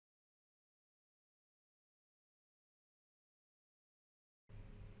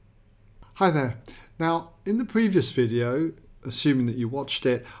Hi there. Now, in the previous video, assuming that you watched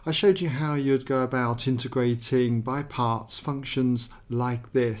it, I showed you how you'd go about integrating by parts functions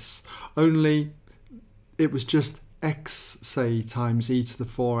like this, only it was just x, say, times e to the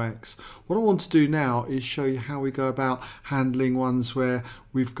 4x. What I want to do now is show you how we go about handling ones where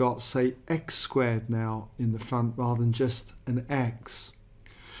we've got, say, x squared now in the front rather than just an x.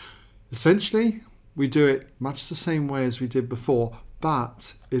 Essentially, we do it much the same way as we did before,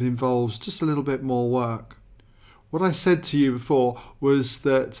 but it involves just a little bit more work. What I said to you before was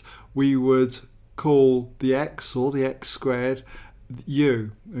that we would call the x, or the x squared,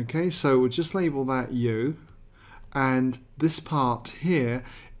 u. Okay, so we'll just label that u, and this part here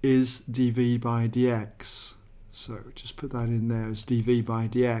is dv by dx. So just put that in there as dv by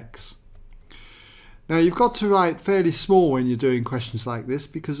dx. Now you've got to write fairly small when you're doing questions like this,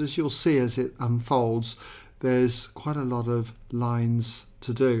 because as you'll see as it unfolds, there's quite a lot of lines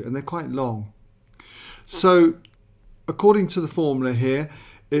to do, and they're quite long. So according to the formula here,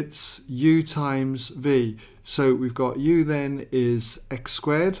 it's u times v. So we've got u then is x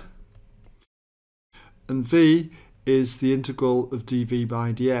squared, and v is the integral of dv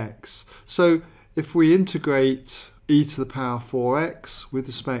by dx. So if we integrate e to the power 4x with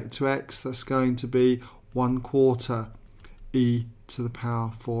respect to x, that's going to be 1/4 e to the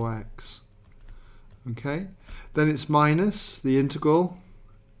power 4x. Okay, then it's minus the integral,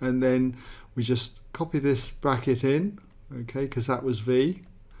 and then we just copy this bracket in, okay, because that was v.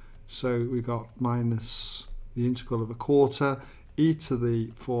 So we got minus the integral of 1/4 e to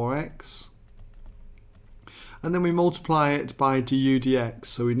the 4x, and then we multiply it by du dx.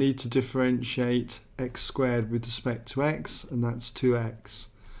 So we need to differentiate x squared with respect to x, and that's 2x,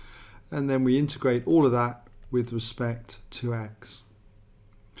 and then we integrate all of that with respect to x.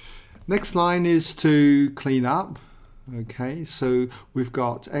 Next line is to clean up. Okay, so we've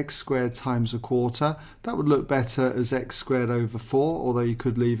got x squared times 1/4. That would look better as x squared over 4, although you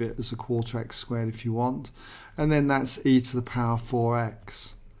could leave it as 1/4 x squared if you want. And then that's e to the power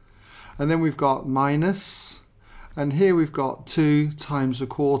 4x. And then we've got minus, and here we've got 2 times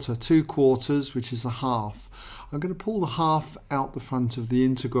 1/4, 2/4, which is a half. I'm going to pull the half out the front of the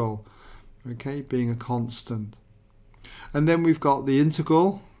integral, okay, being a constant. And then we've got the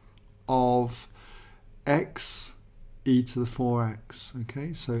integral of x e to the 4x.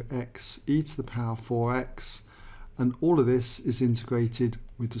 Okay, so x e to the power 4x, and all of this is integrated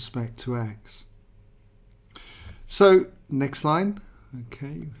with respect to x. So next line,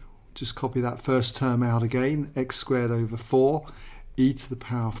 okay, just copy that first term out again, x squared over 4 e to the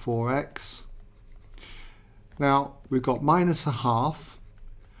power 4x. Now we've got minus a half,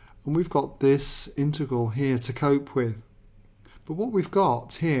 and we've got this integral here to cope with. But what we've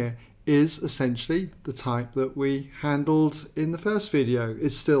got here is essentially the type that we handled in the first video.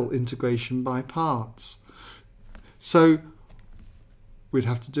 It's still integration by parts. So we'd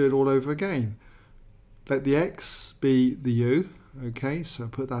have to do it all over again. Let the x be the u, okay, so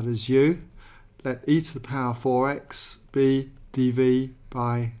put that as u. Let e to the power 4x be dv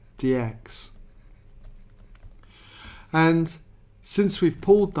by dx. And since we've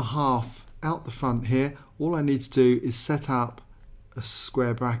pulled the half out the front here, all I need to do is set up a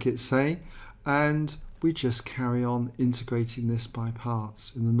square bracket, say, and we just carry on integrating this by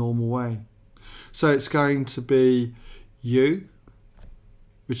parts in the normal way. So it's going to be u,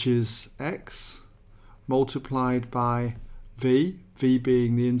 which is x, multiplied by v, v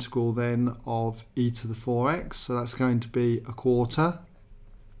being the integral then of e to the 4x, so that's going to be 1/4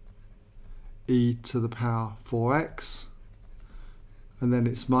 e to the power 4x, and then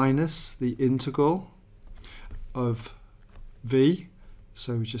it's minus the integral of v,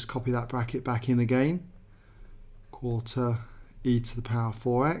 so we just copy that bracket back in again, 1/4 e to the power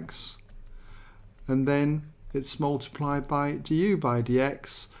 4x, and then it's multiplied by du by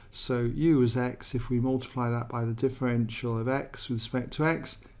dx. So u is x. If we multiply that by the differential of x with respect to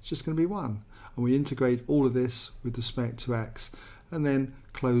x, it's just going to be 1, and we integrate all of this with respect to x, and then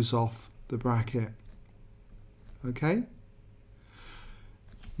close off the bracket. Okay,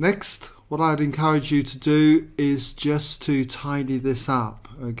 next, what I'd encourage you to do is just to tidy this up,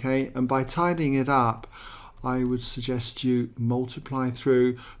 okay? And by tidying it up, I would suggest you multiply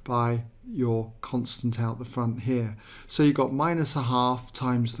through by your constant out the front here. So you've got minus a half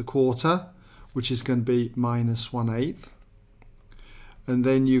times the 1/4, which is going to be minus 1/8. And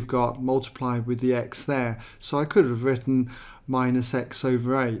then you've got multiplied with the x there. So I could have written minus x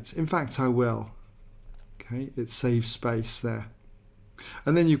over 8. In fact, I will. Okay, it saves space there.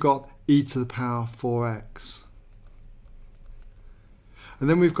 And then you've got e to the power 4x. And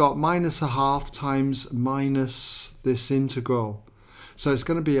then we've got minus a half times minus this integral. So it's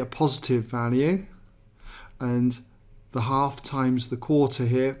going to be a positive value, and the half times the quarter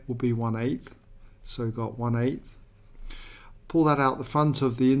here will be 1/8. So we've got 1/8. Pull that out the front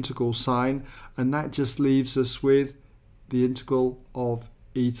of the integral sign, and that just leaves us with the integral of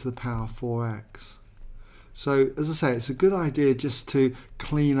e to the power 4x. So as I say, it's a good idea just to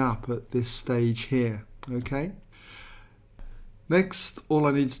clean up at this stage here. Okay. Next, all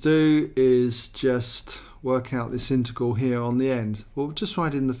I need to do is just work out this integral here on the end. We'll just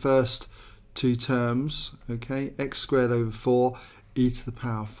write in the first two terms. Okay, x squared over 4 e to the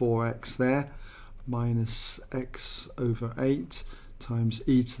power 4x there, minus x over 8 times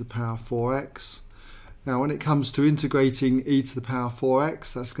e to the power 4x. Now when it comes to integrating e to the power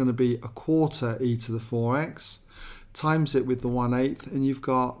 4x, that's going to be a quarter e to the 4x, times it with the 1/8, and you've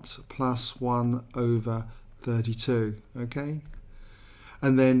got plus 1 over 32. Okay,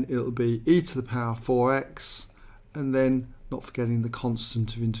 and then it'll be e to the power 4x, and then not forgetting the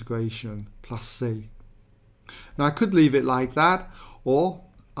constant of integration, plus c. Now I could leave it like that, or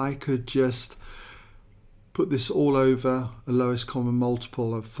I could just put this all over a lowest common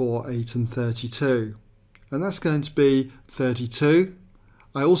multiple of 4, 8 and 32. And that's going to be 32.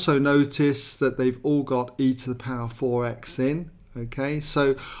 I also notice that they've all got e to the power 4x in. Okay,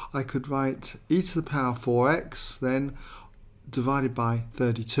 so I could write e to the power 4x then divided by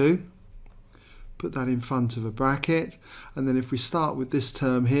 32. Put that in front of a bracket, and then if we start with this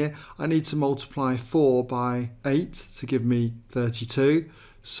term here, I need to multiply 4 by 8 to give me 32.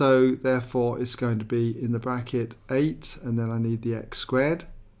 So therefore it's going to be in the bracket 8, and then I need the x squared.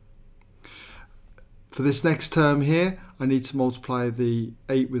 For this next term here, I need to multiply the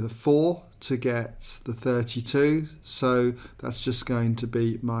 8 with a 4 to get the 32. So that's just going to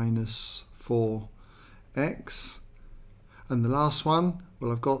be minus 4x. And the last one,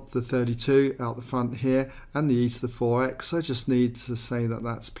 well, I've got the 32 out the front here and the e to the 4x. So I just need to say that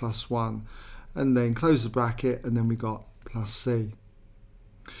that's plus 1. And then close the bracket, and then we got plus c.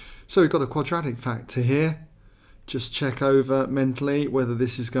 So we've got a quadratic factor here. Just check over mentally whether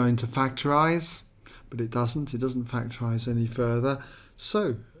this is going to factorize. But it doesn't factorize any further,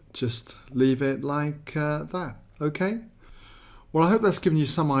 so just leave it like that. Okay, well, I hope that's given you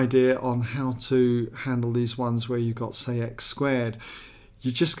some idea on how to handle these ones where you've got, say, x squared.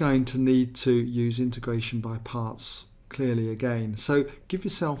 You're just going to need to use integration by parts clearly again, so give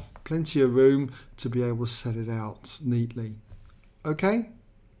yourself plenty of room to be able to set it out neatly. Okay.